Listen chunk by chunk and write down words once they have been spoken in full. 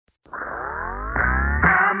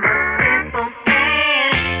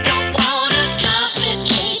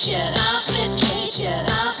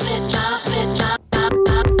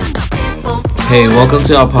Hey, welcome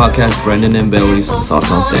to our podcast, Brendan and Bailey's Thoughts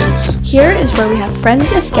on Things. Here is where we have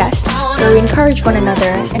friends as guests, where we encourage one another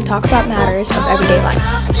and talk about matters of everyday life.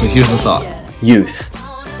 So here's the thought. Youth,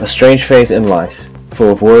 a strange phase in life,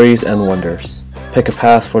 full of worries and wonders. Pick a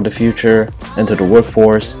path for the future, enter the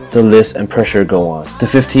workforce, the list and pressure go on. The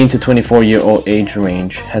 15 to 24-year-old age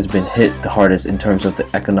range has been hit the hardest in terms of the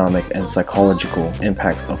economic and psychological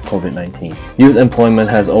impacts of COVID-19. Youth employment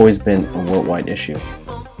has always been a worldwide issue.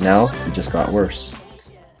 Now, it just got worse.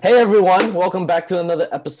 Hey everyone, welcome back to another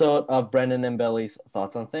episode of Brendan and Bailey's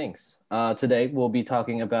Thoughts on Things. Today, we'll be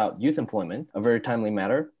talking about youth employment, a very timely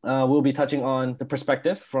matter. We'll be touching on the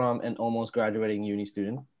perspective from an almost graduating uni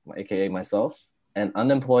student, aka myself, an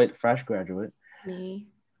unemployed fresh graduate. Me.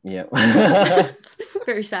 Yeah.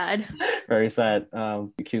 Very sad. Very sad.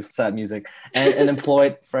 Cue sad music. And an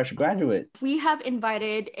employed fresh graduate. We have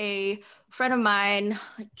invited a friend of mine,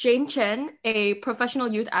 Jane Chen, a professional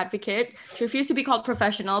youth advocate. She refused to be called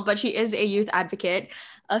professional, but she is a youth advocate,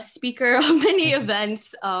 a speaker of many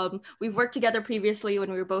events. We've worked together previously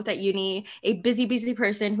when we were both at uni, a busy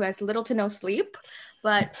person who has little to no sleep.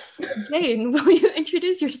 But Jane, will you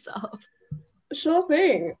introduce yourself? Sure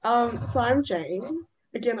thing. So I'm Jane.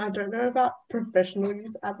 Again, I don't know about professional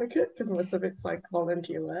youth advocate because most of it's like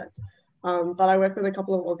volunteer work. But I work with a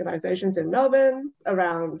couple of organizations in Melbourne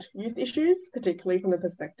around youth issues, particularly from the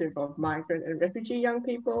perspective of migrant and refugee young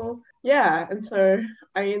people. Yeah, and so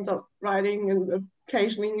I end up writing and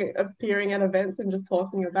occasionally appearing at events and just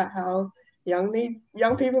talking about how young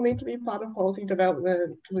people need to be part of policy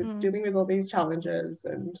development because we're dealing with all these challenges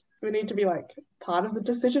and we need to be like part of the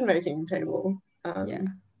decision-making table.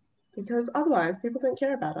 Because otherwise people don't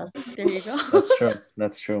care about us. There you go. That's true.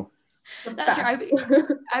 That's true. That's true.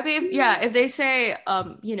 I mean, if they say,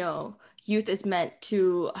 youth is meant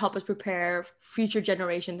to help us prepare future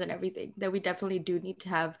generations and everything, then we definitely do need to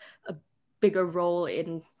have a bigger role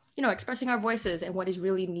in, expressing our voices and what is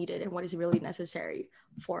really needed and what is really necessary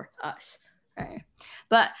for us. Right.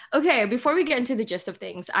 But okay, before we get into the gist of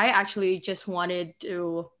things, I actually just wanted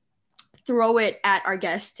to throw it at our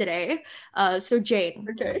guest today. So Jane,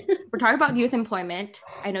 okay. We're talking about youth employment.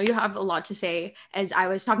 I know you have a lot to say as I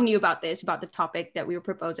was talking to you about the topic that we were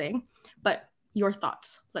proposing, but your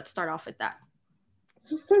thoughts. Let's start off with that.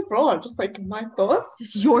 This is so broad, just like my thoughts.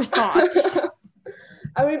 Just your thoughts.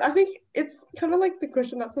 I mean, I think it's kind of like the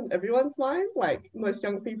question that's on everyone's mind. Like most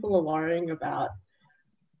young people are worrying about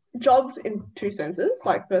jobs in two senses.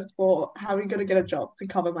 Like first of all, how are we going to get a job to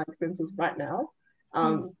cover my expenses right now?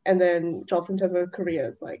 And then jobs in terms of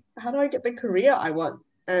careers, like how do I get the career I want?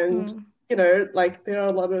 And like there are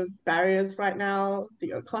a lot of barriers right now.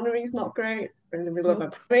 The economy is not great. We're in the middle of a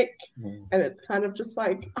pandemic, and it's kind of just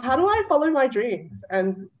like, how do I follow my dreams?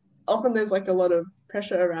 And often there's like a lot of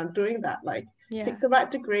pressure around doing that. Like pick the right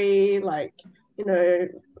degree, like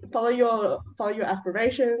follow your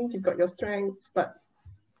aspirations. You've got your strengths, but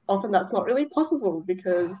often that's not really possible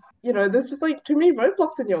because there's just like too many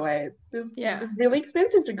roadblocks in your way. There's really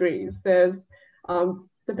expensive degrees. There's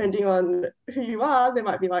depending on who you are, there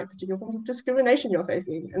might be like particular forms of discrimination you're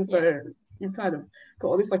facing, and so you've kind of got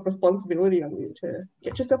all this like responsibility on you to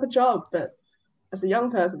get yourself a job. But as a young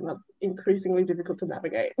person, that's increasingly difficult to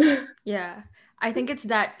navigate. Yeah, I think it's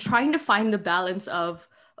that trying to find the balance of,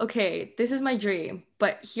 okay, this is my dream,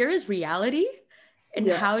 but here is reality. And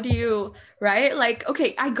how do you, right? Like,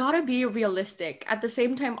 okay, I gotta be realistic, at the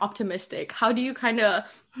same time optimistic. How do you kind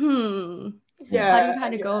of, how do you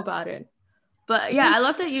kind of go about it? But I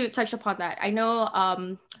love that you touched upon that. I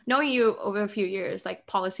know, knowing you over a few years, like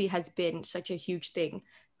policy has been such a huge thing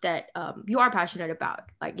that you are passionate about,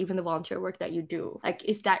 like even the volunteer work that you do. Like,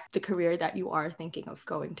 is that the career that you are thinking of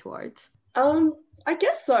going towards? I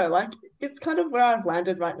guess so. Like, it's kind of where I've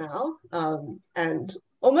landed right now. And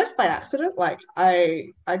almost by accident, like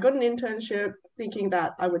I got an internship thinking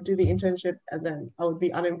that I would do the internship and then I would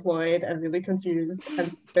be unemployed and really confused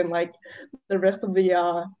and spend like the rest of the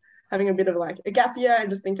year having a bit of like a gap year and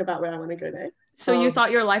just think about where I want to go next. So you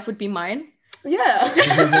thought your life would be mine? Yeah.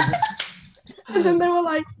 And then they were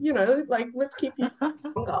like, like let's keep you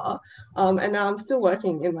longer. And now I'm still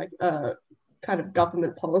working in like a kind of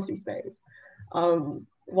government policy space.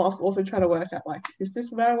 Whilst also trying to work out like, is this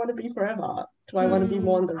where I want to be forever? Do I want to be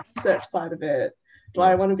more on the research side of it? Do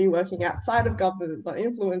I want to be working outside of government but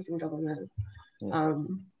influencing government?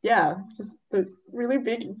 Just those really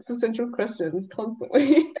big existential questions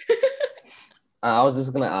constantly. I was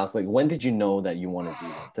just gonna ask, like, when did you know that you wanted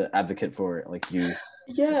to advocate for like youth?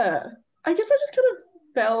 Yeah, I guess I just kind of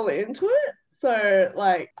fell into it. So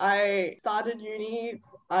like I started uni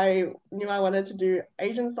I knew I wanted to do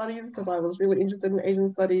Asian studies because I was really interested in Asian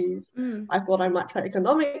studies. I thought I might try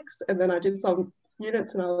economics, and then I did some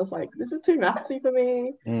units and I was like, this is too mathsy for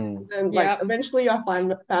me. And like eventually I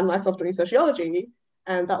found myself doing sociology,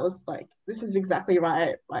 and that was like, this is exactly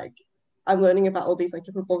right. Like I'm learning about all these like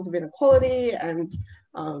different forms of inequality, and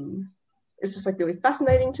it's just like really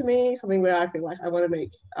fascinating to me, something where I feel like I want to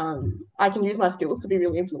make I can use my skills to be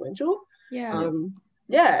really influential.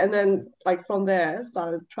 And then like from there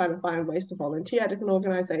started trying to find ways to volunteer at different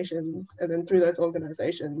organizations, and then through those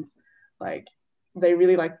organizations, like they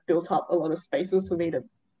really like built up a lot of spaces for me to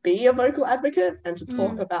be a vocal advocate and to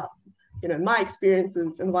talk about, you know, my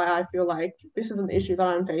experiences and why I feel like this is an issue that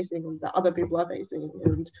I'm facing and that other people are facing,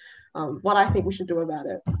 and what I think we should do about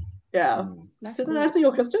it. Does that answer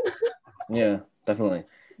your question? Yeah, definitely.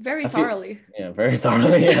 Very thoroughly. Very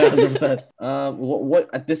thoroughly. Yeah, 100%. What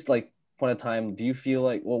at this like point of time do you feel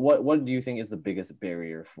like, what do you think is the biggest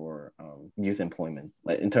barrier for youth employment,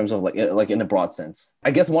 like in terms of like in a broad sense?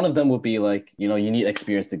 I guess one of them would be like, you know, you need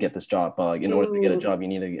experience to get this job, but like in order to get a job you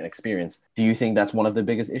need to get experience. Do you think that's one of the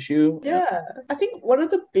biggest issue? I think one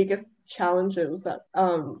of the biggest challenges that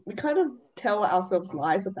we kind of tell ourselves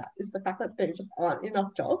lies about is the fact that there just aren't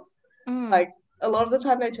enough jobs. Like a lot of the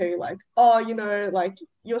time they tell you like, oh, you know, like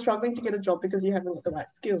you're struggling to get a job because you haven't got the right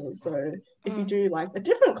skills. So if you do like a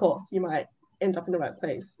different course, you might end up in the right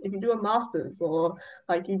place. If you do a master's or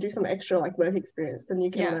like you do some extra like work experience, then you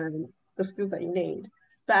can learn the skills that you need.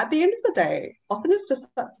 But at the end of the day, often it's just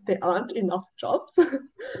that there aren't enough jobs.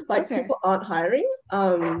 Like people aren't hiring.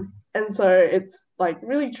 And so it's like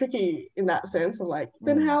really tricky in that sense of like,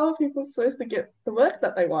 then how are people supposed to get the work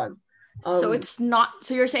that they want? So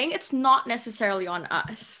you're saying it's not necessarily on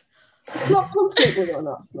us. It's not completely on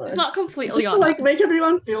us, no. It's not completely on us. Like make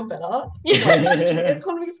everyone feel better. Like, the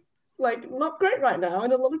economy's like not great right now,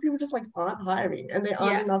 and a lot of people just like aren't hiring, and there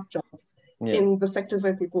aren't enough jobs in the sectors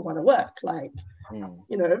where people want to work. Like,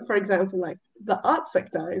 you know, for example, like the arts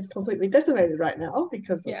sector is completely decimated right now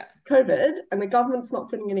because of COVID, and the government's not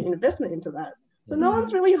putting any investment into that. So no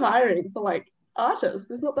one's really hiring for like artists.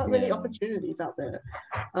 There's not that many opportunities out there.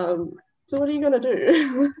 So what are you going to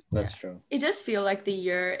do? That's true. It does feel like the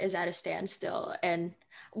year is at a standstill. And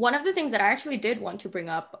one of the things that I actually did want to bring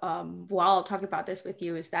up while talking about this with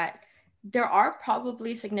you is that there are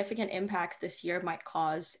probably significant impacts this year might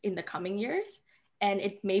cause in the coming years. And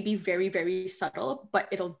it may be very, very subtle, but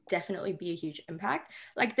it'll definitely be a huge impact.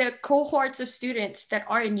 Like the cohorts of students that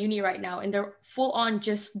are in uni right now and they're full on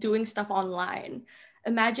just doing stuff online.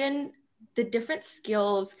 Imagine the different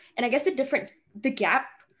skills and I guess the gap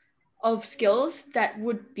of skills that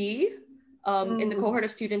would be in the cohort of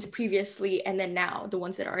students previously and then now, the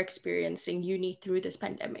ones that are experiencing uni through this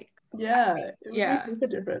pandemic. It would be super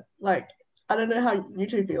different. Like, I don't know how you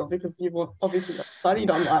two feel because you've obviously studied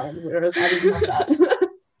online, whereas I didn't have that.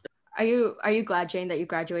 Are you glad, Jane, that you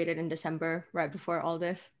graduated in December right before all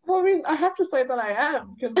this? Well, I mean, I have to say that I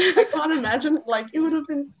am because I can't imagine, like, it would have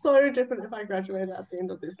been so different if I graduated at the end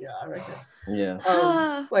of this year, I reckon.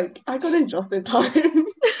 Yeah. Like, I got in just in time.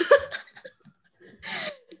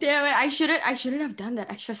 Damn it, I shouldn't have done that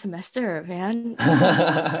extra semester, man.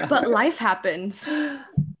 But life happens.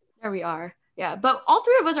 There we are. Yeah, but all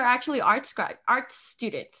three of us are actually arts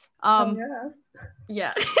students. Yeah.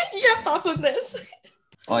 You have thoughts on this?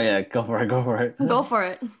 Oh yeah, go for it. Go for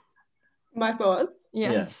it. My thoughts?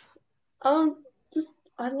 Yes. Just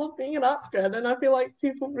I love being an arts grad, and I feel like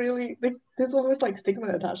people really there's almost like stigma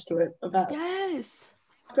attached to it about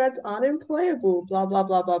grads aren't employable, blah blah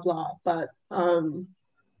blah blah blah. But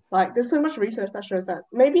like there's so much research that shows that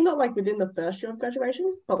maybe not like within the first year of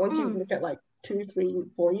graduation, but once you look at like 2, 3,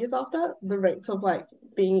 4 years after, the rates of like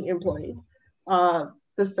being employed are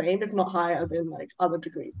the same, if not higher, than like other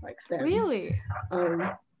degrees like STEM. Really?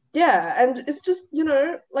 And it's just, you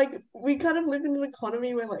know, like we kind of live in an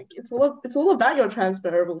economy where like it's all about your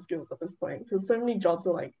transferable skills at this point, because so many jobs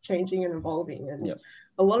are like changing and evolving, and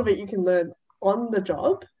a lot of it you can learn on the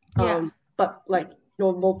job. But like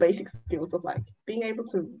your more basic skills of like being able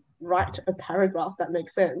to write a paragraph that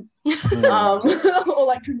makes sense, or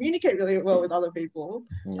like communicate really well with other people,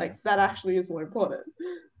 like that actually is more important.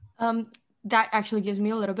 That actually gives me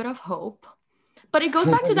a little bit of hope, but it goes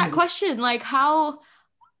back to that question, like how,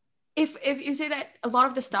 if you say that a lot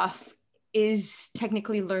of the stuff is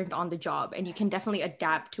technically learned on the job and you can definitely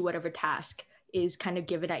adapt to whatever task is kind of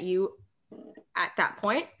given at you at that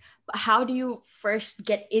point, but how do you first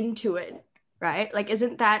get into it, right? Like,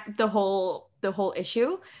 isn't that the whole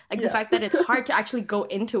issue? Like the fact that it's hard to actually go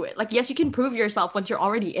into it. Like, yes, you can prove yourself once you're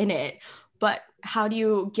already in it, but how do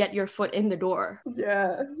you get your foot in the door?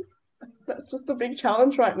 Yeah, That's just a big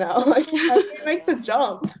challenge right now. Like, how do you make the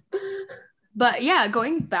jump? But yeah,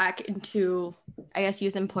 going back into, I guess,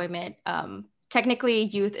 youth employment, technically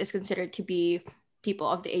youth is considered to be people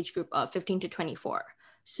of the age group of 15 to 24.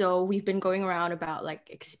 So we've been going around about like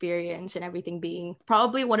experience and everything being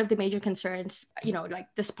probably one of the major concerns, you know, like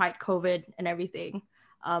despite COVID and everything.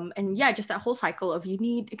 And yeah, just that whole cycle of you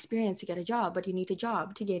need experience to get a job, but you need a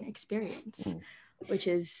job to gain experience, which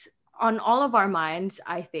is on all of our minds,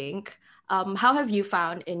 I think. How have you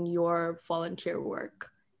found in your volunteer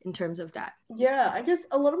work in terms of that? Yeah, I guess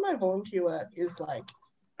a lot of my volunteer work is like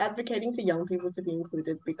advocating for young people to be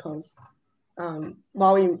included because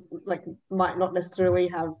while we like might not necessarily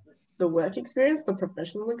have the work experience, the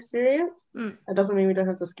professional experience, it doesn't mean we don't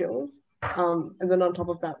have the skills. And then on top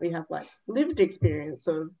of that, we have like lived experience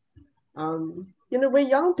of, you know, we're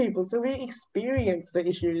young people, so we experience the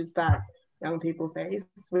issues that young people face.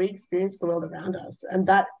 We experience the world around us, and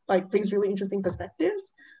that like brings really interesting perspectives,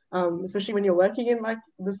 especially when you're working in like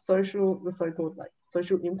the so-called like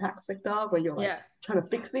social impact sector, where you're like trying to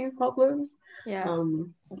fix these problems.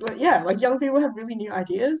 But yeah, like young people have really new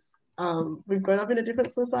ideas. We've grown up in a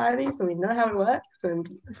different society, so we know how it works, and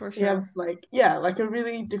we have like a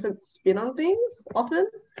really different spin on things often.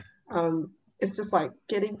 It's just like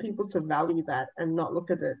getting people to value that and not look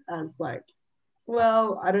at it as like,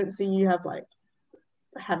 well, I don't see you have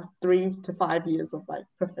 3 to 5 years of like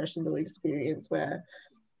professional experience where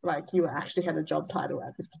like you actually had a job title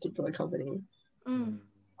at this particular company.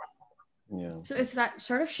 Yeah. So it's that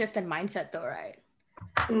sort of shift in mindset though, right?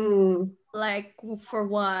 Like for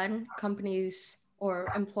one, companies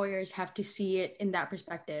or employers have to see it in that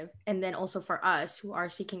perspective. And then also for us who are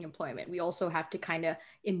seeking employment, we also have to kind of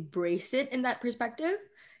embrace it in that perspective.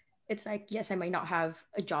 It's like, yes, I might not have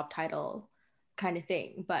a job title kind of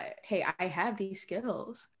thing, but hey, I have these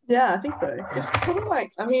skills. Yeah, I think so. It's kind of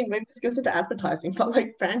like, I mean, maybe this goes into advertising, but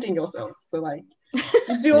like branding yourself. So like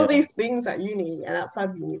you do all these things at uni and outside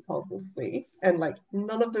of uni probably, and like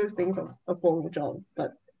none of those things are a formal job,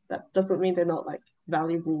 but that doesn't mean they're not like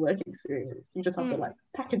valuable work experience. You just have to like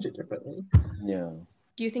package it differently. Yeah.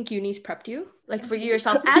 Do you think uni's prepped you, like for you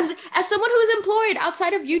yourself, as someone who's employed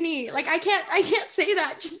outside of uni? Like I can't say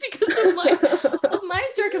that just because of my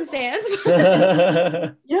circumstance.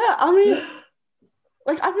 Yeah, I mean,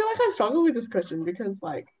 like I feel like I struggle with this question because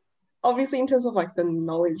like obviously in terms of like the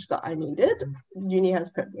knowledge that I needed, uni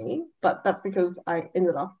has prepped me, but that's because I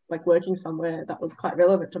ended up like working somewhere that was quite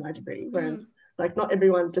relevant to my degree, whereas like not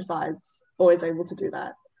everyone decides or is able to do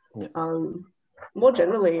that. More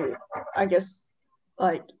generally, I guess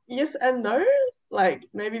like yes and no. Like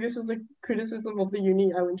maybe this is a criticism of the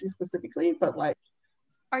uni I went to specifically, but like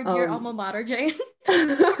our dear alma mater, Jane.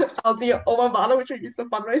 Our dear alma mater, which we used to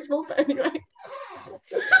fundraise for, but anyway.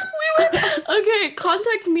 Okay,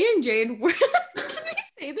 contact me and Jane. Can we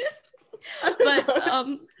say this? But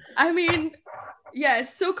I mean,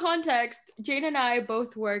 yes, so context, Jane and I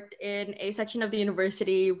both worked in a section of the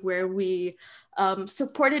university where we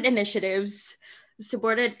supported initiatives,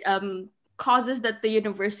 supported causes that the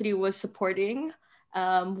university was supporting.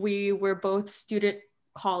 We were both student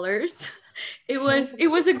callers. It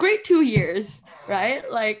was a great 2 years, right?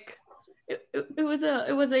 Like it was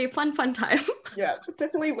a fun time. Yeah,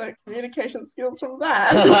 definitely learned communication skills from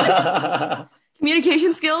that.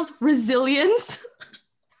 Communication skills, resilience.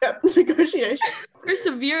 Yep, negotiation.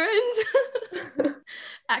 Perseverance.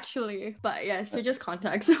 Actually, but yeah, so just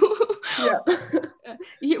context. Yeah.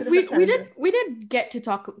 We did get to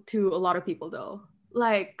talk to a lot of people though.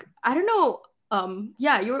 Like, I don't know,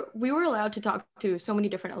 we were allowed to talk to so many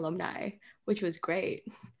different alumni, which was great.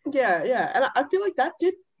 Yeah, and I feel like that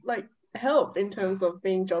did like help in terms of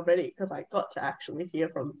being job ready because I got to actually hear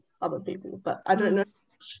from other people, but I don't know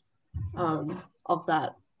of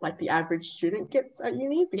that like the average student gets at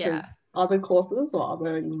uni because other courses or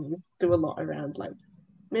other unis do a lot around like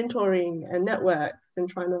mentoring and networks and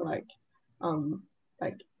trying to like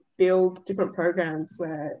build different programs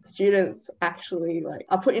where students actually like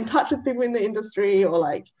are put in touch with people in the industry or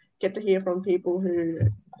like get to hear from people who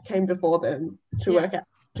came before them to work out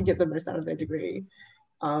to get the most out of their degree.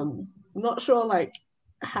 Not sure like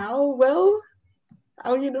how well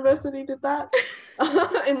our university did that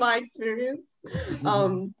in my experience.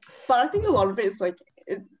 But I think a lot of it is like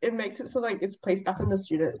it makes it so like it's placed back on the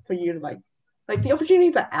student for you to like the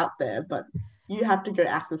opportunities are out there, but you have to go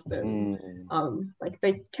access them. Like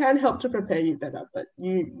they can help to prepare you better, but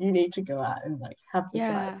you need to go out and like have the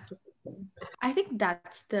drive to system. I think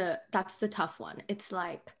that's the tough one. It's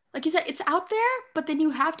like you said, it's out there, but then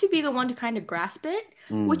you have to be the one to kind of grasp it,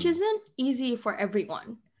 which isn't easy for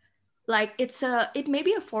everyone. like it may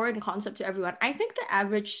be a foreign concept to everyone. I think the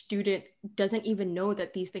average student doesn't even know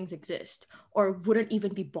that these things exist or wouldn't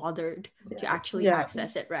even be bothered to actually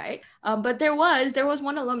access it, right? But there was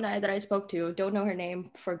one alumni that I spoke to, don't know her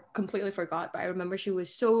name, completely forgot, but I remember she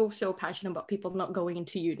was so passionate about people not going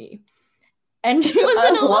into uni, and she was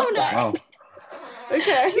an alumni. Wow.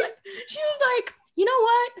 Okay. She was like, you know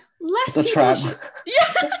what? It's a trap. Yeah,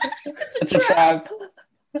 It's a trap.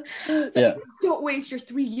 Yeah. Don't waste your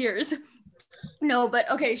 3 years. No, but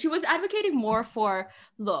okay, she was advocating more for,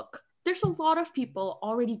 look, there's a lot of people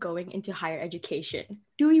already going into higher education.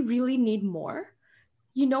 Do we really need more?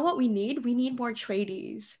 You know what we need? We need more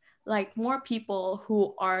tradies, like more people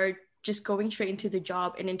who are just going straight into the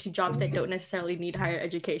job and into jobs that don't necessarily need higher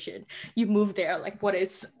education. You move there, like what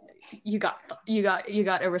is you got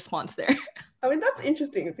a response there. I mean, that's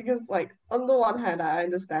interesting because, like, on the one hand, I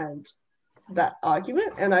understand that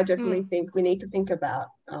argument, and I definitely think we need to think about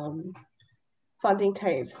funding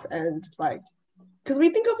TAFEs and, like, because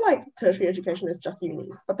we think of, like, tertiary education as just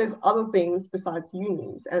unis, but there's other things besides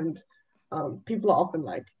unis, and people are often,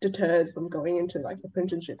 like, deterred from going into, like,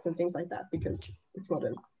 apprenticeships and things like that because it's not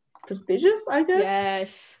as prestigious, I guess.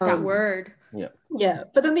 Yes, that word. Yeah,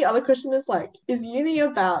 but then the other question is, like, is uni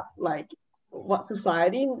about, like, what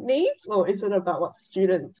society needs, or is it about what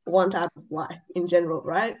students want out of life in general,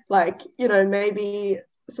 right? Like, you know, maybe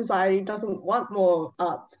society doesn't want more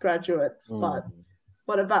arts graduates, but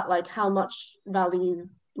what about, like, how much value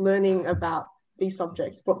learning about these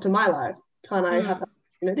subjects brought to my life? Can't I have that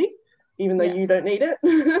opportunity, even though you don't need it?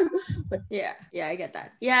 Like, yeah, I get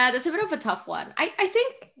that. Yeah, that's a bit of a tough one. I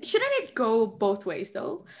think, shouldn't it go both ways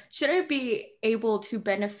though? Should it be able to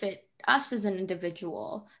benefit us as an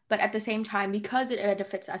individual, but at the same time, because it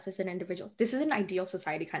benefits us as an individual, this is an ideal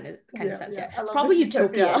society kind of sense. Yeah, it's probably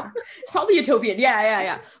utopian. It's probably utopian.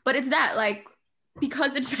 Yeah. But it's that, like,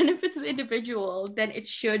 because it benefits the individual, then it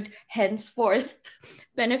should henceforth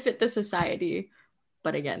benefit the society.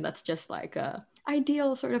 But again, that's just like a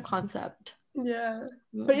ideal sort of concept. Yeah,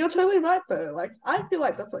 but you're totally right though. Like, I feel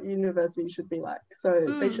like that's what university should be like.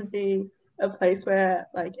 So they should be a place where,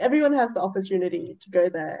 like, everyone has the opportunity to go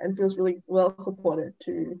there and feels really well supported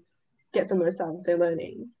to get the most out of their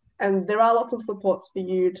learning. And there are lots of supports for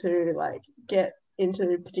you to, like, get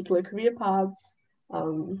into particular career paths,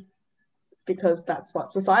 because that's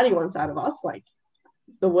what society wants out of us, like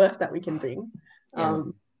the work that we can bring.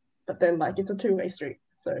 But then, like, it's a two-way street.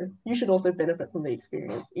 So you should also benefit from the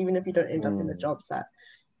experience, even if you don't end up in the jobs that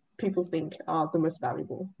people think are the most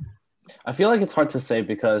valuable. I feel like it's hard to say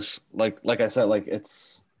because, like I said, like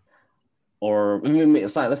let's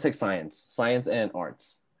take science and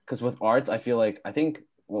arts. Because with arts, I think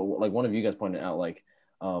like one of you guys pointed out, like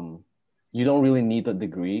you don't really need the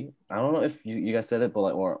degree. I don't know if you guys said it, but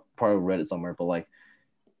like, or probably read it somewhere, but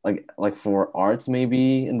like for arts,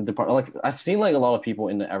 maybe in the department, like I've seen like a lot of people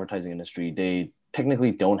in the advertising industry, they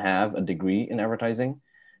technically don't have a degree in advertising,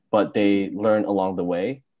 but they learn along the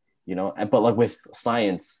way, you know. But like with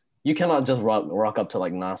science, you cannot just rock up to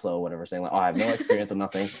like NASA or whatever saying like, oh, I have no experience or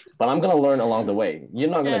nothing, but I'm gonna learn along the way. You're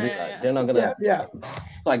not gonna do that. Yeah. They're not gonna. Yeah.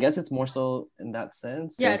 So I guess it's more so in that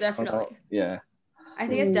sense. Yeah, definitely. Yeah. I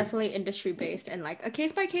think it's definitely industry based and like a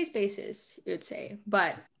case by case basis, you would say.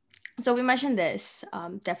 But so we mentioned this,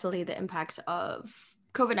 definitely the impacts of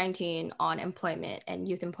COVID-19 on employment and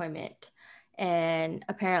youth employment. And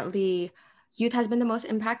apparently youth has been the most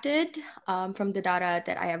impacted from the data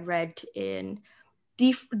that I have read in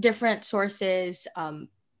different sources.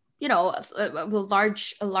 You know, a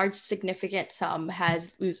large significant sum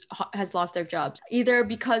has lost their jobs, either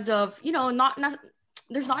because of, you know,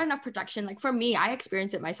 there's not enough protection. Like for me, I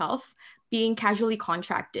experienced it myself, being casually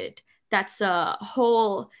contracted. That's a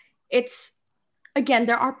whole, it's, again,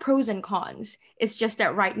 there are pros and cons. It's just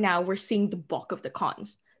that right now we're seeing the bulk of the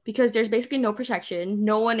cons because there's basically no protection.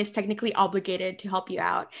 No one is technically obligated to help you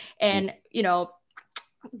out. And, you know,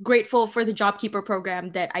 grateful for the JobKeeper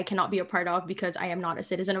program that I cannot be a part of because I am not a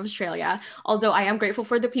citizen of Australia. Although I am grateful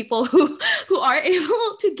for the people who are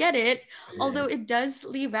able to get it. Although it does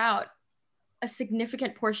leave out a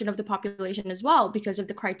significant portion of the population as well because of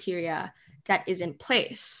the criteria that is in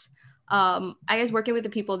place. I guess working with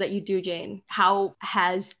the people that you do, Jane, how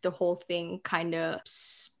has the whole thing kind of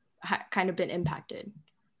been impacted?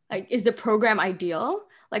 Like, is the program ideal?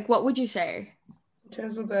 Like, what would you say? In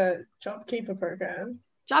terms of the JobKeeper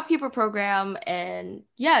program, and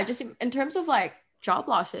yeah, just in terms of like job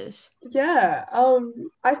losses. Yeah,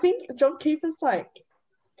 I think JobKeeper's like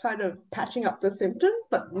kind of patching up the symptom,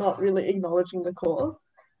 but not really acknowledging the cause.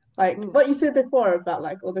 Like what you said before about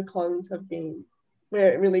like all the cons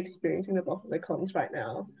we're really experiencing the bulk of the cons right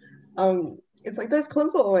now. it's like those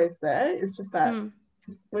cons are always there. It's just that Mm.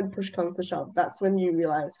 when push comes to shove, that's when you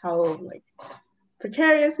realize how like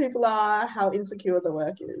precarious people are, how insecure the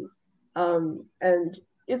work is. And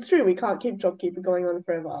it's true, we can't keep JobKeeper going on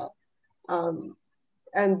forever.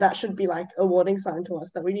 And that should be like a warning sign to us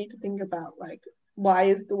that we need to think about like, why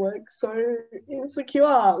is the work so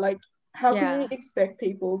insecure? Like, how can we expect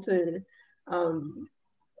people to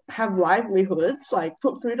have livelihoods, like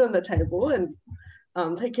put food on the table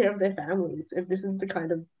and take care of their families if this is the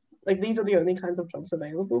kind of like these are the only kinds of jobs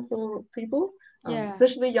available for people,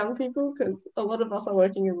 especially young people, because a lot of us are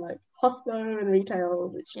working in like hospo and retail,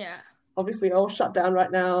 which obviously all shut down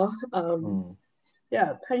right now.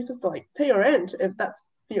 Yeah, how you just like pay your rent if that's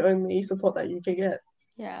the only support that you can get.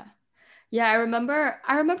 I remember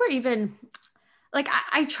even like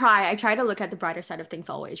I try to look at the brighter side of things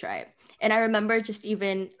always, right? And I remember just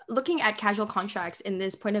even looking at casual contracts in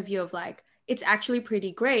this point of view of like, it's actually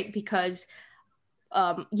pretty great because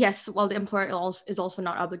yes, while the employer is also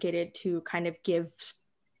not obligated to kind of give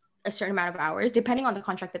a certain amount of hours depending on the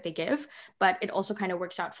contract that they give, but it also kind of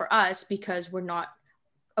works out for us because we're not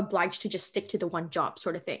obliged to just stick to the one job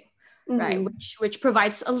sort of thing, right? Which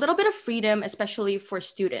provides a little bit of freedom, especially for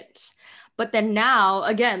students. But then now,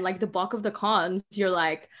 again, like the bulk of the cons, you're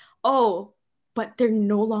like, oh, but they're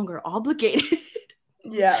no longer obligated.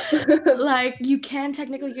 Like you can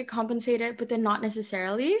technically get compensated, but then not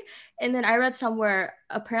necessarily. And then I read somewhere,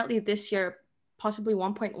 apparently this year, possibly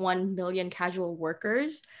 1.1 million casual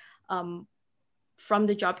workers from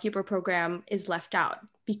the JobKeeper program is left out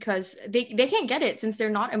because they can't get it since they're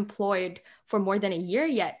not employed for more than a year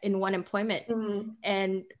yet in one employment.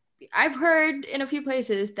 And I've heard in a few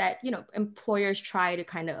places that, you know, employers try to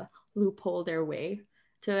kind of loophole their way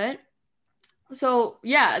to it. So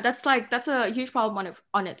yeah, that's a huge problem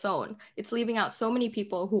on its own. It's leaving out so many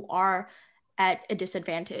people who are at a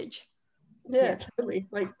disadvantage. Totally.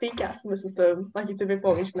 Like the gaps in the system, like you said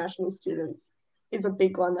before, international students is a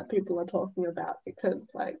big one that people are talking about because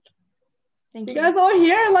like you guys are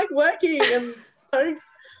here like working and like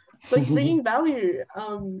bringing value.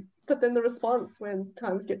 But then the response when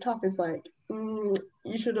times get tough is like,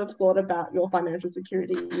 you should have thought about your financial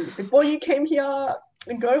security before you came here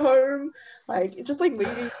and go home. Like it's just like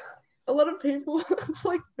leaving a lot of people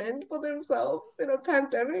like fend for themselves in a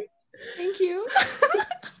pandemic. Thank you.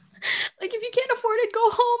 Like if you can't afford it, go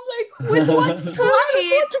home. Like with what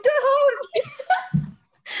flight? To go home.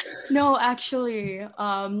 No, actually,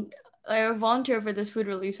 I volunteer for this food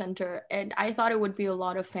relief center, and I thought it would be a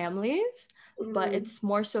lot of families, but it's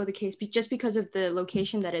more so the case just because of the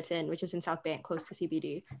location that it's in, which is in South Bank, close to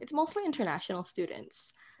CBD. It's mostly international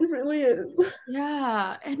students. It really is.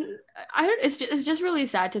 Yeah, and it's just really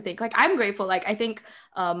sad to think. Like I'm grateful. Like I think,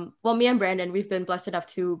 well, me and Brandon, we've been blessed enough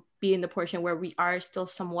to be in the portion where we are still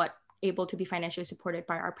somewhat able to be financially supported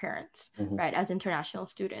by our parents, right, as international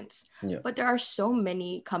students. But there are so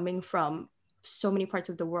many coming from so many parts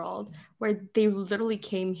of the world where they literally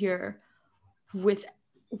came here with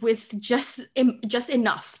just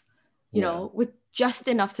enough, you know, with just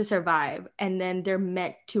enough to survive, and then they're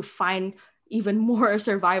meant to find even more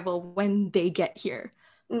survival when they get here.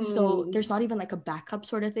 So there's not even like a backup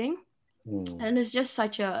sort of thing, and it's just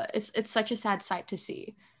such a sad sight to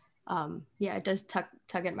see. It does tug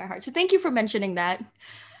at my heart. So thank you for mentioning that.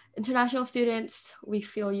 International students, we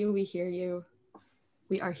feel you, we hear you,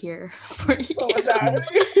 we are here for you.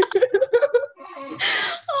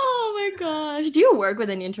 Oh my gosh. Do you work with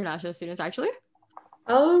any international students actually?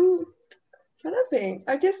 Trying to think.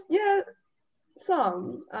 I guess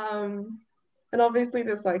some. And obviously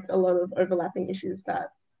there's like a lot of overlapping issues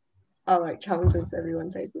that are like challenges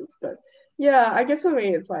everyone faces. But yeah, I guess for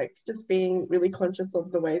me it's like just being really conscious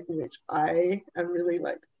of the ways in which I am really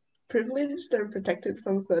like privileged and protected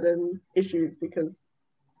from certain issues because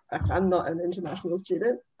I'm not an international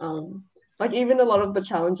student. Like even a lot of the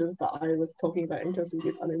challenges that I was talking about in terms of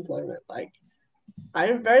youth unemployment, like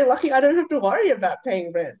I'm very lucky I don't have to worry about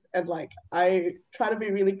paying rent. And like I try to be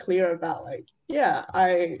really clear about like,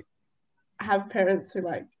 I have parents who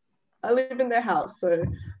like I live in their house. So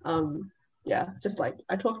just like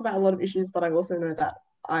I talk about a lot of issues, but I also know that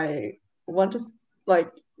I want to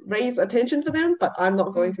like raise attention to them, but I'm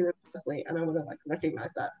not going through them personally, and I want to like recognize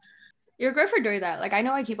that. You're great for doing that. Like I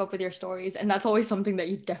know I keep up with your stories, and that's always something that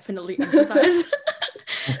you definitely emphasize.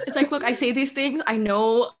 It's like, look, I say these things. I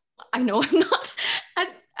know I'm not.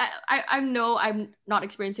 I know I'm not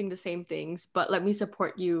experiencing the same things, but let me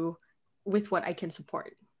support you with what I can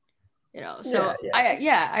support. You know, so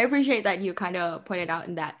I appreciate that you kind of pointed out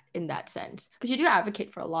in that sense, because you do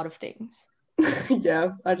advocate for a lot of things.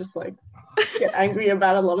 I just like get angry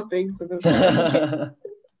about a lot of things.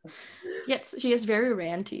 Yes, she is very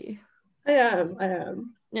ranty. I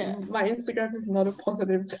am. Yeah. My Instagram is not a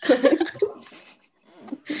positive place.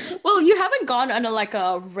 Well, you haven't gone on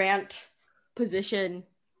a rant position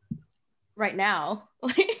right now.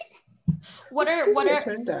 Like, what are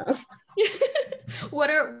turned down? what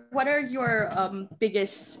are your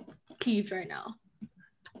biggest peeves right now?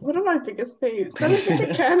 What are my biggest peeves? That is like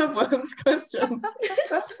a can of worms question.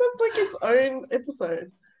 That's like its own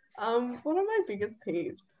episode. What are my biggest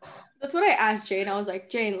peeves? That's what I asked Jane. I was like,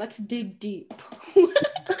 Jane, let's dig deep.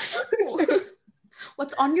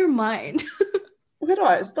 What's on your mind? Where do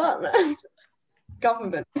I start, man?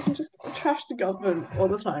 Government. You can just trash the government all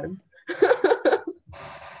the time.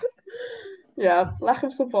 Yeah, lack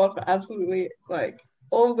of support for absolutely like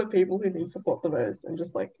all the people who need support the most, and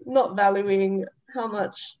just like not valuing how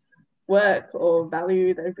much work or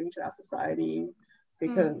value they bring to our society,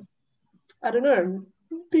 because I don't know,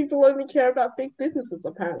 people only care about big businesses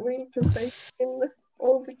apparently because they in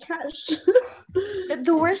all the cash.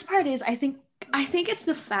 The worst part is I think it's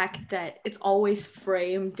the fact that it's always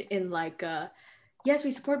framed in like yes,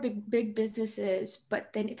 we support big businesses,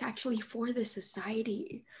 but then it's actually for the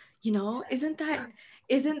society. You know, isn't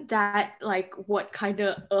that like what kind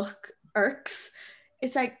of irks?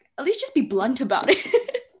 It's like, at least just be blunt about it.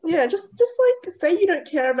 Yeah, just like say you don't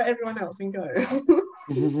care about everyone else and go.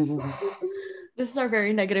 This is our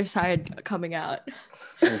very negative side coming out.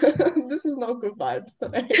 This is not good vibes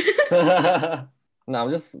today. No,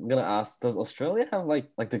 I'm just gonna ask, does Australia have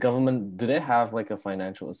like the government, do they have like a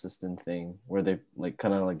financial assistance thing where they like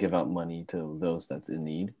kind of like give out money to those that's in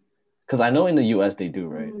need? Because I know in the US they do,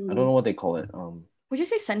 right? I don't know what they call it. Would you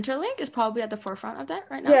say Centrelink is probably at the forefront of that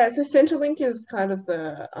right now? Yeah, so Centrelink is kind of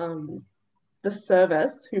the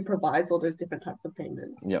service who provides all those different types of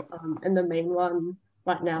payments. Yep. And the main one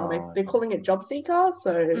right now, they're calling it Job Seeker.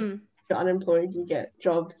 So if you're unemployed, you get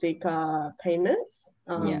Job Seeker payments.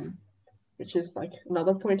 Which is like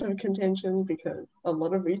another point of contention, because a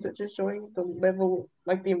lot of research is showing the level,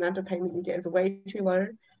 like the amount of payment you get is way too low.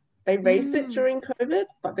 They raised it during COVID,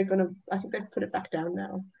 but I think they've put it back down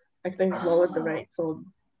now. Like they've lowered the rates, or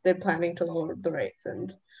they're planning to lower the rates,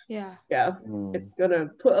 and it's gonna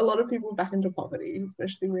put a lot of people back into poverty,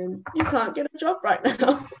 especially when you can't get a job right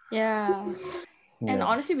now. And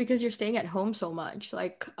honestly, because you're staying at home so much,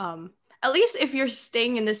 like at least if you're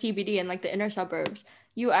staying in the CBD and like the inner suburbs,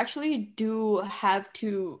 you actually do have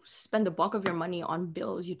to spend the bulk of your money on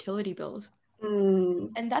bills, utility bills.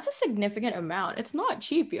 And that's a significant amount. It's not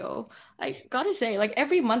cheap, yo. I gotta say, like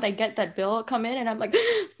every month I get that bill come in and I'm like,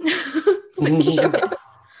 like shooketh.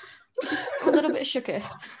 Just a little bit shooketh.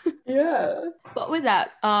 Yeah. But with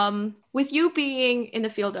that, with you being in the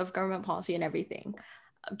field of government policy and everything,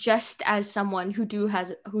 just as someone who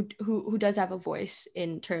does have a voice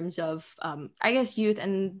in terms of I guess youth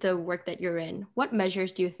and the work that you're in, what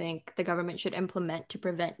measures do you think the government should implement to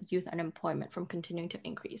prevent youth unemployment from continuing to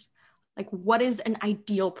increase? Like, what is an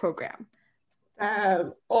ideal program?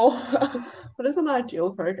 What is an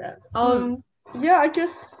ideal program? Yeah, I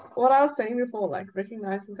guess what I was saying before, like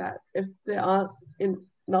recognizing that if there aren't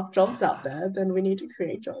enough jobs out there, then we need to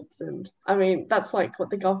create jobs. And I mean, that's like what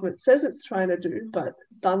the government says it's trying to do, but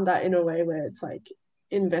done that in a way where it's like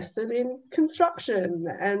invested in construction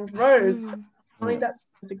and roads. Only that's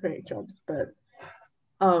supposed to create jobs, but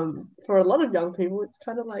for a lot of young people, it's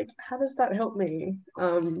kind of like, how does that help me?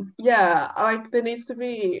 Like there needs to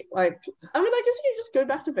be like, I mean, I guess you just go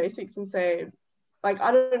back to basics and say, like,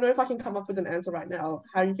 I don't know if I can come up with an answer right now of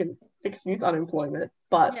how you can fix youth unemployment,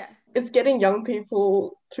 but it's getting young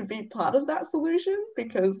people to be part of that solution,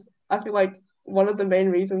 because I feel like one of the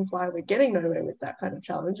main reasons why we're getting nowhere with that kind of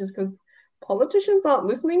challenge is because politicians aren't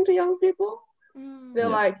listening to young people. They're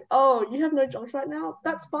like, oh, you have no jobs right now?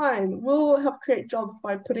 That's fine. We'll help create jobs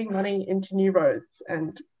by putting money into new roads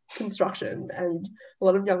and construction. And a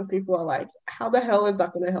lot of young people are like, how the hell is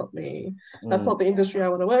that going to help me? That's not the industry I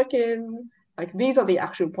want to work in. Like, these are the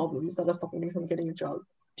actual problems that are stopping me from getting a job.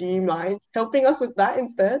 Do you mind helping us with that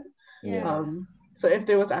instead? So if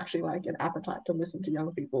there was actually like an appetite to listen to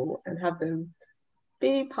young people and have them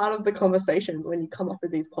be part of the conversation when you come up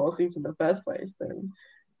with these policies in the first place, then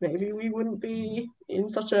maybe we wouldn't be in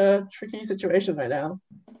such a tricky situation right now.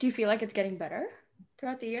 Do you feel like it's getting better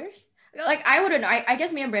throughout the years? Like, I wouldn't know. I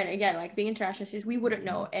guess me and Brandon, again, like being international students, we wouldn't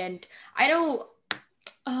know. And I know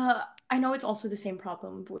it's also the same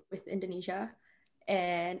problem with Indonesia,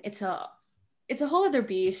 and it's a whole other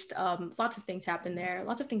beast. Lots of things happen there,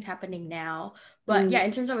 lots of things happening now. But yeah,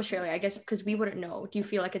 in terms of Australia, I guess because we wouldn't know, do you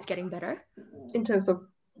feel like it's getting better? In terms of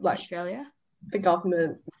like Australia? The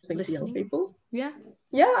government listening to young people? Yeah,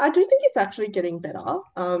 I do think it's actually getting better.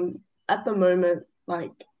 At the moment,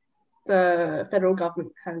 like the federal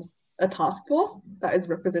government has a task force that is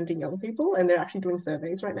representing young people, and they're actually doing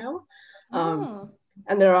surveys right now.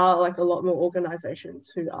 And there are like a lot more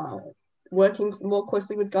organizations who are working more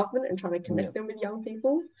closely with government and trying to connect them with young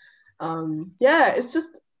people. It's just,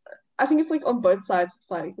 I think it's like on both sides. It's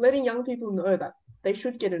like letting young people know that they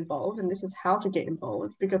should get involved, and this is how to get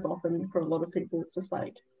involved, because often for a lot of people it's just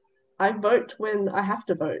like, I vote when I have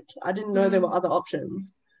to vote. I didn't know there were other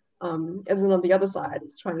options. And then on the other side,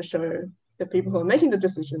 it's trying to show the people who are making the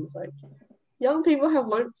decisions, like, young people have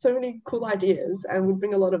so many cool ideas and would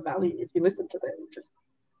bring a lot of value if you listen to them.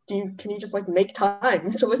 Can you just like make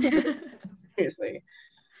time to listen to them? Seriously.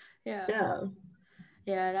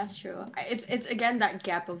 Yeah, that's true. It's again that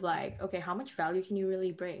gap of like, okay, how much value can you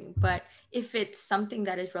really bring? But if it's something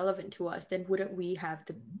that is relevant to us, then wouldn't we have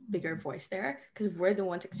the bigger voice there? Because we're the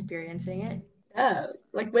ones experiencing it. Yeah,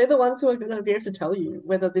 like we're the ones who are going to be able to tell you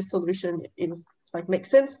whether this solution is like makes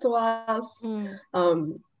sense to us.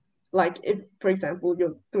 Like if, for example,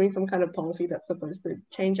 you're doing some kind of policy that's supposed to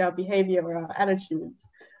change our behavior or our attitudes,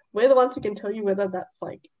 we're the ones who can tell you whether that's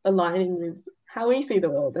like aligning with how we see the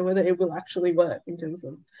world and whether it will actually work in terms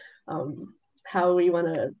of how we want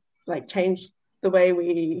to like change the way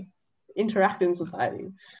we interact in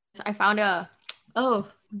society. I found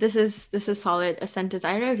this is solid, a sentence.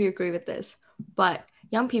 I don't know if you agree with this, but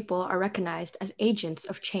young people are recognized as agents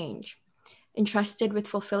of change, entrusted with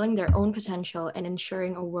fulfilling their own potential and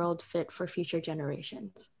ensuring a world fit for future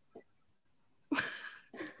generations.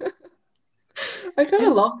 I kind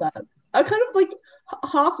of love that. I kind of like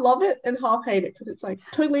half love it and half hate it, because it's like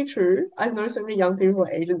totally true. I know so many young people who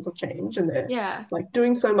are agents of change, and they're like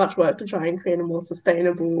doing so much work to try and create a more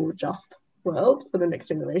sustainable, just world for the next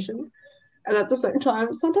generation. And at the same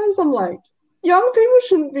time, sometimes I'm like, young people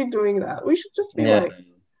shouldn't be doing that. We should just be like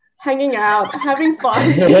hanging out, having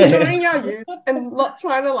fun, enjoying our youth, and not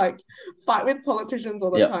trying to like fight with politicians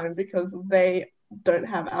all the time because they don't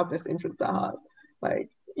have our best interests at heart. Like,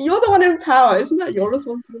 you're the one in power. Isn't that your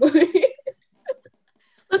responsibility?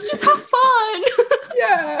 Let's just have fun.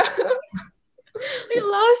 Yeah. Like,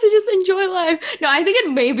 allow us to just enjoy life. No, I think it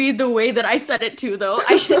may be the way that I said it too, though.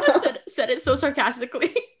 I should have said it so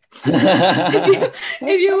sarcastically.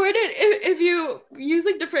 If you use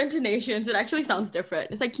like different intonations, it actually sounds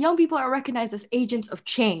different. It's like young people are recognized as agents of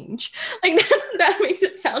change. Like that makes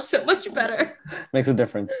it sound so much better. Makes a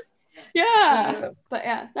difference. Yeah. But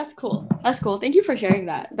yeah, that's cool. Thank you for sharing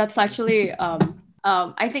that. That's actually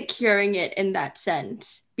I think hearing it in that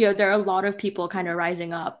sense, there are a lot of people kind of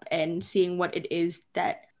rising up and seeing what it is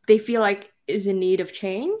that they feel like is in need of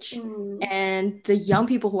change. And the young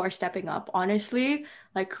people who are stepping up, honestly,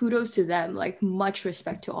 like kudos to them, like much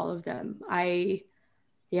respect to all of them. I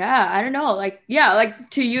don't know, like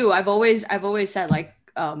to you, I've always said like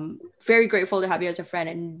very grateful to have you as a friend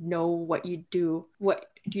and know what you do, what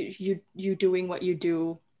you doing what you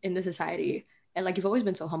do in the society. And like you've always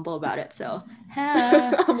been so humble about it. So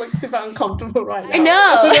I'm like super uncomfortable right now. I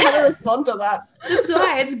know. I don't know how to respond to that. That's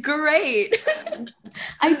why it's great.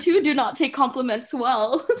 I too do not take compliments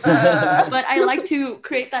well, but I like to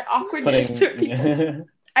create that awkwardness to people.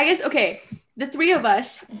 I guess, okay, the three of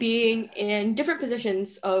us being in different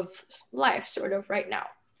positions of life sort of right now.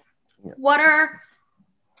 What are,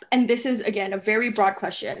 and this is again a very broad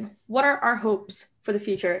question, what are our hopes for the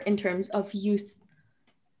future in terms of youth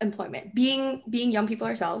employment, being young people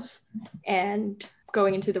ourselves and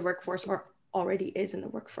going into the workforce, or already is in the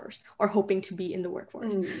workforce, or hoping to be in the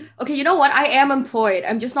workforce? Okay, you know what? I am employed.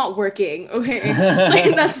 I'm just not working. Okay, like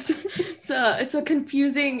it's a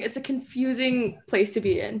confusing place to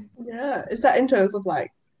be in. Yeah, is that in terms of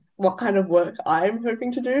like what kind of work I'm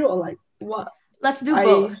hoping to do, or like what? Let's do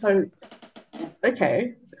both.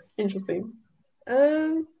 Okay, interesting.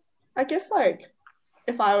 I guess like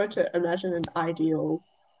if I were to imagine an ideal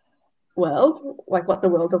world, like what the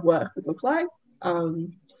world of work would look like,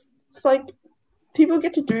 it's like people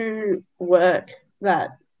get to do work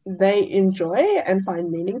that they enjoy and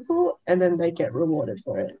find meaningful, and then they get rewarded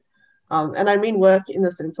for it. And I mean work in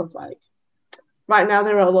the sense of like, right now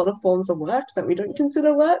there are a lot of forms of work that we don't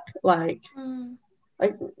consider work. Like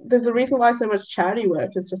there's a reason why so much charity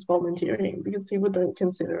work is just volunteering, because people don't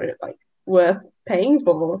consider it like worth paying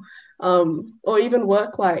for, or even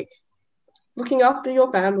work like looking after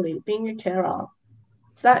your family, being a carer.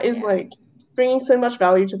 That is like bringing so much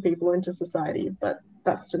value to people into society, but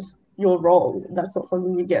that's just your role. That's not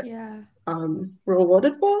something you get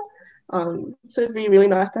rewarded for. So it'd be really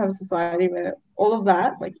nice to have a society where all of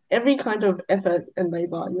that, like every kind of effort and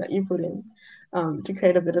labor that you put in to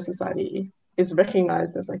create a better society, is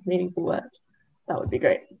recognized as like meaningful work. That would be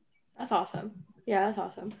great. That's awesome. Yeah, that's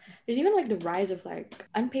awesome. There's even like the rise of like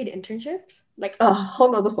unpaid internships, like A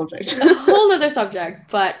whole nother subject. a whole other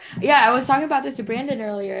subject. But yeah, I was talking about this to Brandon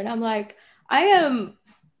earlier, and I'm like, I am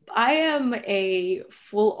a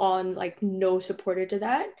full on like no supporter to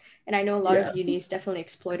that. And I know a lot Yeah. of unis definitely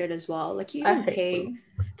exploit it as well. Like you I even hate pay them.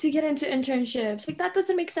 to get into internships. Like that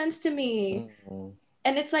doesn't make sense to me. Mm.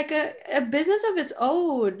 And it's like a business of its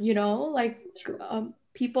own, you know, like True.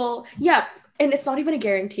 people, yeah. And it's not even a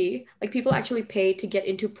guarantee. Like people actually pay to get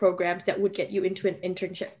into programs that would get you into an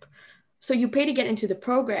internship. So you pay to get into the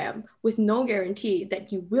program with no guarantee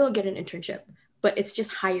that you will get an internship, but it's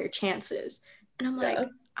just higher chances. And I'm like,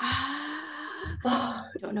 I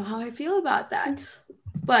don't know how I feel about that.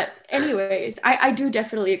 But anyways, I do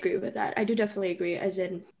definitely agree with that. I do definitely agree, as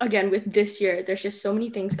in, again, with this year, there's just so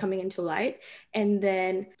many things coming into light. And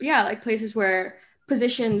then, yeah, like places where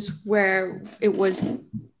positions where it was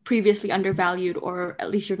previously undervalued, or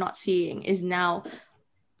at least you're not seeing, is now,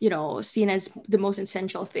 you know, seen as the most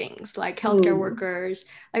essential things, like healthcare workers.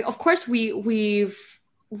 Like, of course,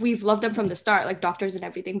 we've loved them from the start, like doctors and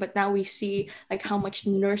everything, but now we see like how much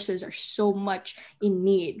nurses are so much in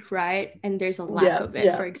need, right? And there's a lack of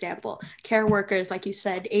it. For example, care workers, like you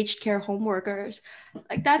said, aged care home workers,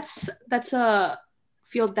 like that's a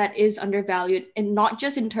field that is undervalued, and not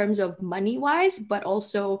just in terms of money wise, but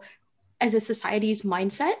also as a society's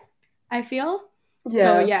mindset, I feel.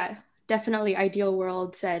 So yeah, definitely ideal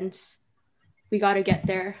world sense, we got to get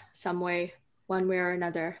there some way, one way or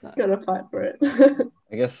another. Gotta fight for it.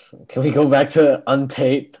 I guess, can we go back to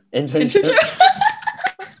unpaid internship?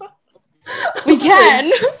 We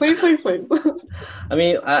can. Please. I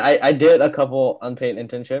mean, I did a couple unpaid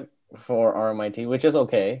internship for RMIT, which is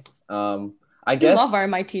okay. I guess love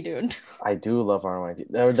RMIT, dude. I do love RMIT.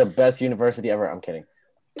 They're the best university ever. I'm kidding.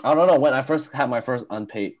 I don't know. When I first had my first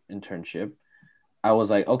unpaid internship, I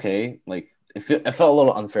was like, okay, like it felt a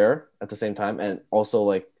little unfair at the same time, and also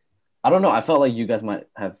like, I don't know. I felt like you guys might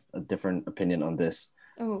have a different opinion on this.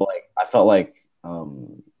 Oh. But, like, I felt like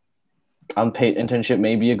unpaid internship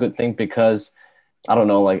may be a good thing because, I don't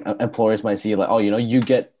know, like employers might see like, oh, you know, you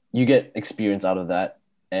get experience out of that,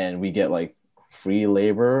 and we get like free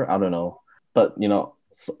labor. I don't know, but you know,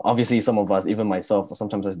 obviously some of us, even myself,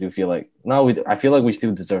 sometimes I do feel like I feel like we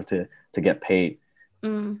still deserve to get paid,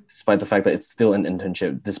 despite the fact that it's still an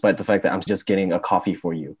internship, despite the fact that I'm just getting a coffee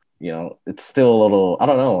for you. You know, it's still a little, I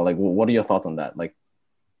don't know, like what are your thoughts on that? Like,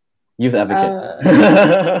 youth advocate.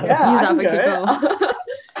 Yeah, Youth advocate, go.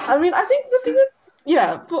 I mean, I think the thing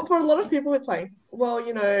is, for a lot of people, it's like, well,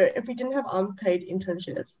 you know, if we didn't have unpaid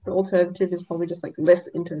internships, the alternative is probably just like less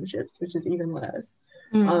internships, which is even worse.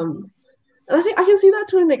 And I think I can see that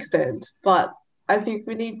to an extent, but I think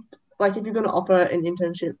we need, like, if you're going to offer an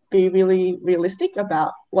internship, be really realistic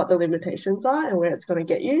about what the limitations are and where it's going to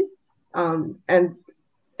get you. And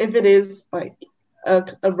if it is like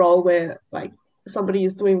a role where like somebody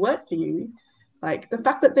is doing work for you, like the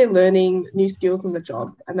fact that they're learning new skills on the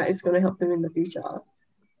job and that is going to help them in the future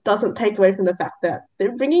doesn't take away from the fact that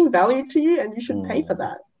they're bringing value to you and you should pay for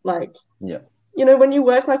that. Like, you know, when you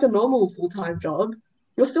work like a normal full-time job,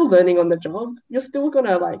 you're still learning on the job. You're still going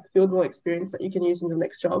to like build more experience that you can use in your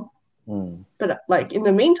next job. But like in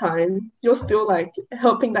the meantime, you're still like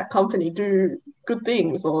helping that company do good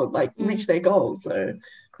things or like reach their goals. So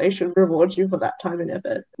they should reward you for that time and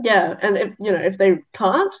effort. Yeah, and if you know, if they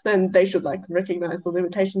can't, then they should like recognize the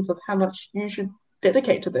limitations of how much you should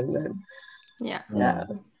dedicate to them then. Yeah,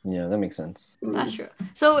 that makes sense. That's true.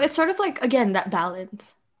 So it's sort of like, again, that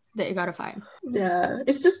balance that you gotta find. Yeah,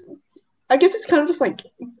 it's just, I guess it's kind of just like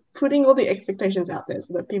putting all the expectations out there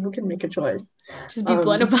so that people can make a choice. Just be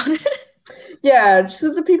blunt about it. Yeah, just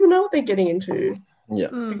so that people know what they're getting into. Yeah.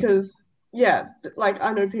 Because like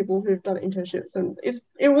I know people who've done internships and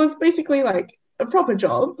it was basically like a proper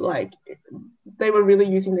job. Like they were really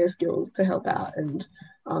using their skills to help out and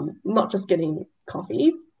not just getting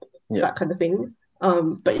coffee, that kind of thing.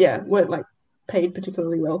 But weren't like paid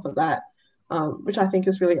particularly well for that, which I think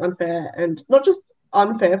is really unfair, and not just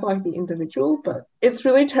unfair for like the individual, but it's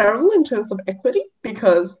really terrible in terms of equity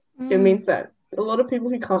because it means that a lot of people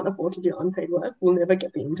who can't afford to do unpaid work will never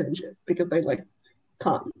get the internship because they like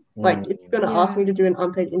can't. Like if you're going to ask me to do an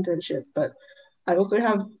unpaid internship, but I also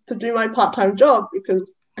have to do my part-time job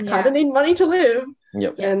because I kind of need money to live,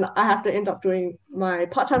 and I have to end up doing my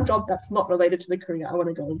part-time job that's not related to the career I want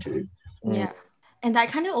to go into. Yeah, and that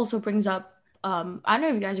kind of also brings up, I don't know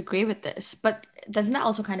if you guys agree with this, but doesn't that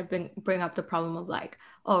also kind of bring up the problem of like,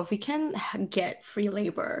 oh, if we can get free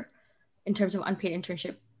labor in terms of unpaid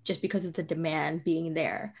internship just because of the demand being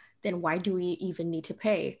there, then why do we even need to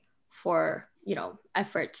pay for, you know,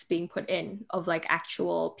 efforts being put in of like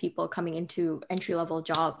actual people coming into entry-level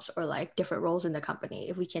jobs or like different roles in the company.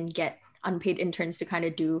 If we can get unpaid interns to kind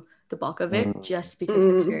of do the bulk of it just because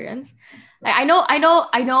of experience. Like, I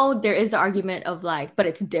know there is the argument of like, but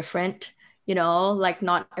it's different, you know, like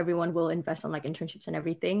not everyone will invest on like internships and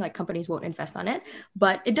everything, like companies won't invest on it,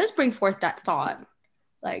 but it does bring forth that thought,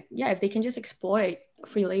 like, yeah, if they can just exploit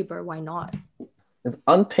free labor, why not? Is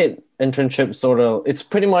unpaid internship sort of, it's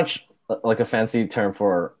pretty much like a fancy term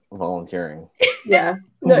for volunteering. Yeah,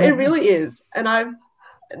 no, it really is. And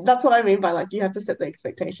that's what I mean by like, you have to set the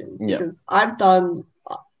expectations. Yeah. Because I've done,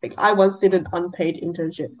 like, I once did an unpaid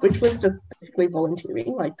internship, which was just basically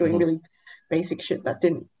volunteering, like doing really basic shit that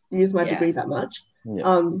didn't use my degree that much.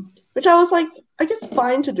 Yeah. Which I was like, I guess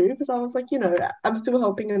fine to do, because I was like, you know, I'm still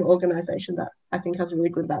helping an organization that I think has really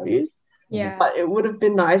good values. Yeah. But it would have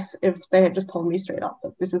been nice if they had just told me straight up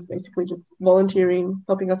that this is basically just volunteering,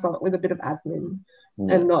 helping us out with a bit of admin,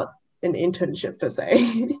 and not an internship per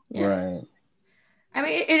se. Right. I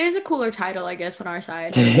mean, it is a cooler title, I guess, on our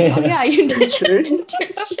side. Oh yeah, you did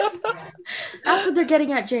internship. That's what they're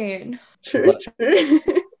getting at, Jane. True.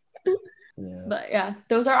 Yeah. But yeah,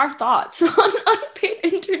 those are our thoughts on unpaid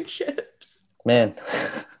internships. Man,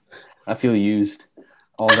 I feel used.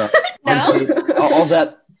 All that No? all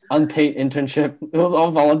that unpaid internship. It was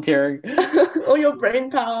all volunteering. All your brain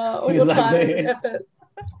power, all your time and effort.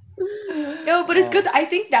 No, but it's good. I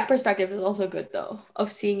think that perspective is also good though,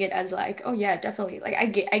 of seeing it as like, oh yeah, definitely. Like I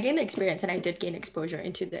gained the experience and I did gain exposure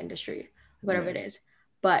into the industry, whatever it is.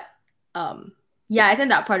 But yeah, I think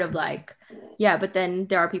that part of like, yeah, but then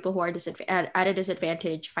there are people who are at a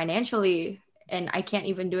disadvantage financially, and I can't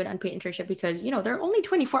even do an unpaid internship because, you know, there are only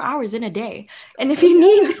 24 hours in a day. And if you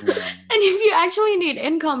need, and if you actually need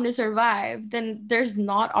income to survive, then there's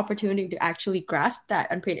not opportunity to actually grasp that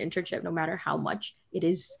unpaid internship, no matter how much it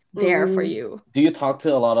is there for you. Do you talk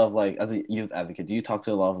to a lot of like, as a youth advocate, do you talk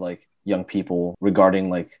to a lot of like young people regarding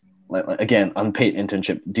like again, unpaid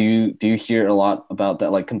internship? Do you hear a lot about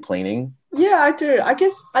that, like complaining? Yeah, I do. I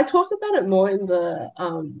guess I talk about it more in the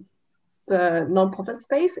non-profit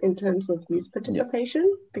space in terms of youth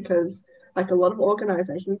participation, because like a lot of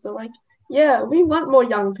organizations are like, yeah, we want more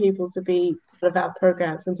young people to be part of our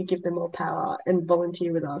programs and to give them more power and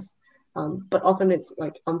volunteer with us. But often it's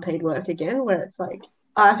like unpaid work again, where it's like,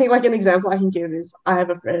 I think like an example I can give is I have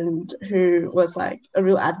a friend who was like a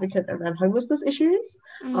real advocate around homelessness issues.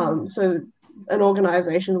 So an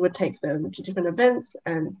organization would take them to different events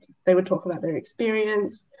and they would talk about their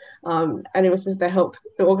experience. And it was supposed to help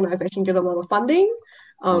the organization get a lot of funding.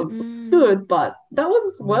 Good, but that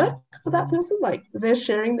was work for that person. Like they're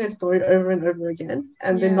sharing their story over and over again,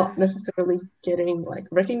 and they're not necessarily getting like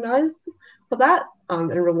recognized for that and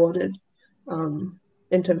rewarded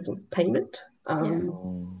in terms of payment.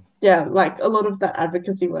 Like a lot of that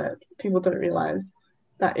advocacy work, people don't realize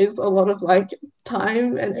that is a lot of like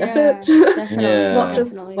time and effort. Definitely. It's not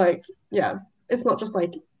just like, it's not just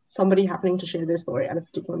like somebody happening to share their story at a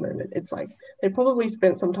particular moment. It's like they probably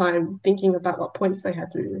spent some time thinking about what points they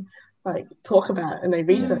had to like talk about, and they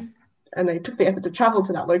researched and they took the effort to travel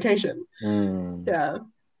to that location.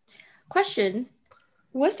 Question,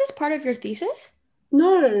 was this part of your thesis?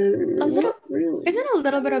 No, a little, not really. Isn't a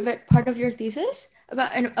little bit of it part of your thesis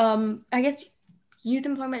about I guess youth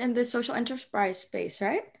employment in the social enterprise space,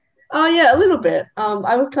 right? Oh yeah, a little bit.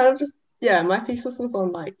 I was kind of just my thesis was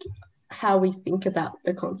on like how we think about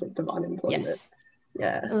the concept of unemployment.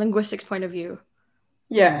 A linguistics point of view.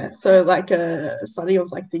 So like a study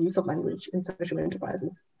of like the use of language in social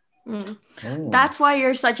enterprises. That's why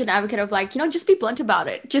you're such an advocate of like, you know, just be blunt about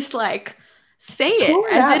it, just like say call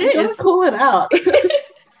it as out. it is. Call it out.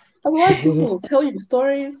 Otherwise people will tell you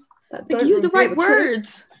stories that like, don't use the right the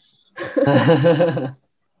words.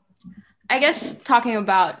 I guess talking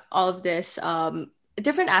about all of this,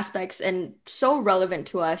 different aspects and so relevant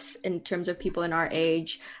to us in terms of people in our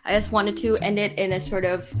age, I just wanted to end it in a sort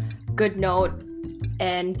of good note.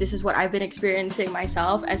 And this is what I've been experiencing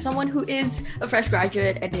myself as someone who is a fresh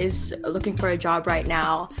graduate and is looking for a job right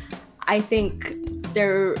now. I think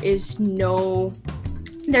there's no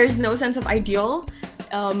sense of ideal.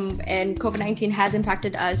 And COVID-19 has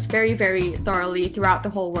impacted us very, very thoroughly throughout the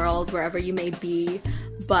whole world, wherever you may be.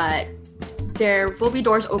 But there will be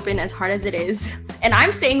doors open as hard as it is. And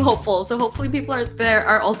I'm staying hopeful. So hopefully people out there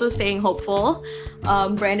are also staying hopeful.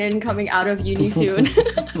 Brandon coming out of uni soon.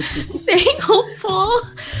 Staying hopeful.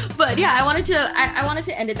 But yeah, I wanted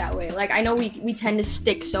to end it that way. Like I know we tend to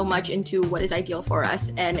stick so much into what is ideal for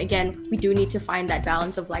us. And again, we do need to find that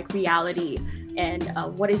balance of like reality and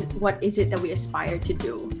what is it that we aspire to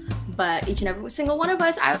do. but each and every single one of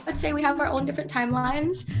us, I would say we have our own different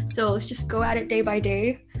timelines. So let's just go at it day by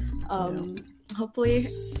day. Hopefully,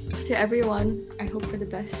 to everyone, I hope for the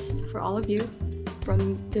best for all of you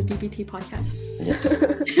from the BBT podcast. Yes.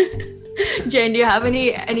 Jane, do you have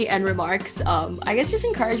any end remarks? I guess just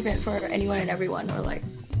encouragement for anyone and everyone, or like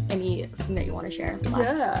anything that you want to share.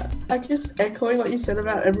 Last. Yeah, I guess echoing what you said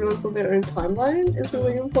about everyone's on their own timeline is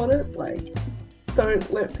really important. Like,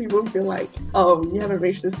 don't let people feel like, oh, you haven't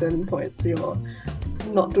reached a certain point, so you're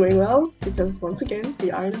not doing well, because once again,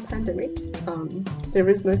 we are in a pandemic. There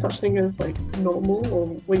is no such thing as like normal or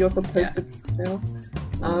where you're supposed to be now.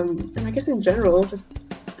 And I guess in general, just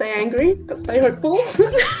stay angry, but stay hopeful.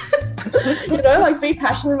 You know, like be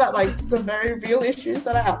passionate about like the very real issues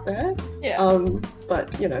that are out there. Yeah.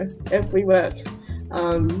 But you know, if we work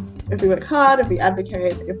hard, if we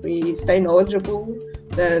advocate, if we stay knowledgeable,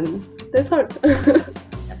 then there's hope.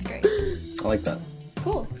 That's great. I like that.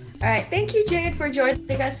 Cool. All right. Thank you, Jade, for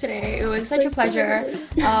joining us today. It was such a pleasure.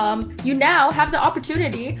 You now have the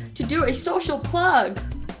opportunity to do a social plug.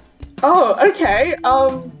 Oh, okay.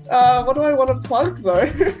 What do I want to plug though?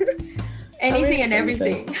 Anything and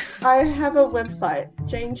everything. I have a website,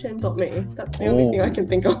 janechen.me. That's the only thing I can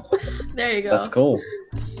think of. There you go. That's cool.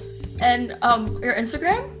 And your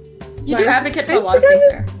Instagram? You My do advocate for a lot of things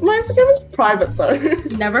there. My Instagram is private though.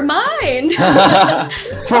 Never mind.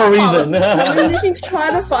 For a reason. I mean, you can try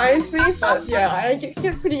to find me, but yeah, I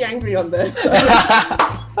get pretty angry on there.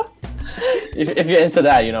 if you're into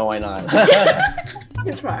that, you know, why not? You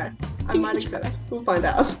can try. I might accept. We'll find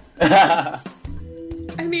out.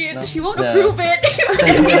 I mean, No. she won't Yeah. approve it.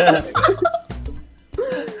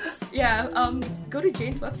 Yeah, go to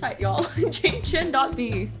Jane's website, y'all.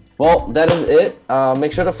 janechen.b. Well, that is it.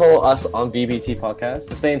 Make sure to follow us on BBT Podcast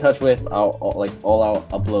to stay in touch with all our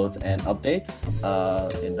uploads and updates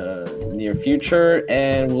in the near future,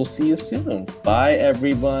 and we'll see you soon. Bye,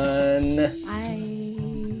 everyone. Bye.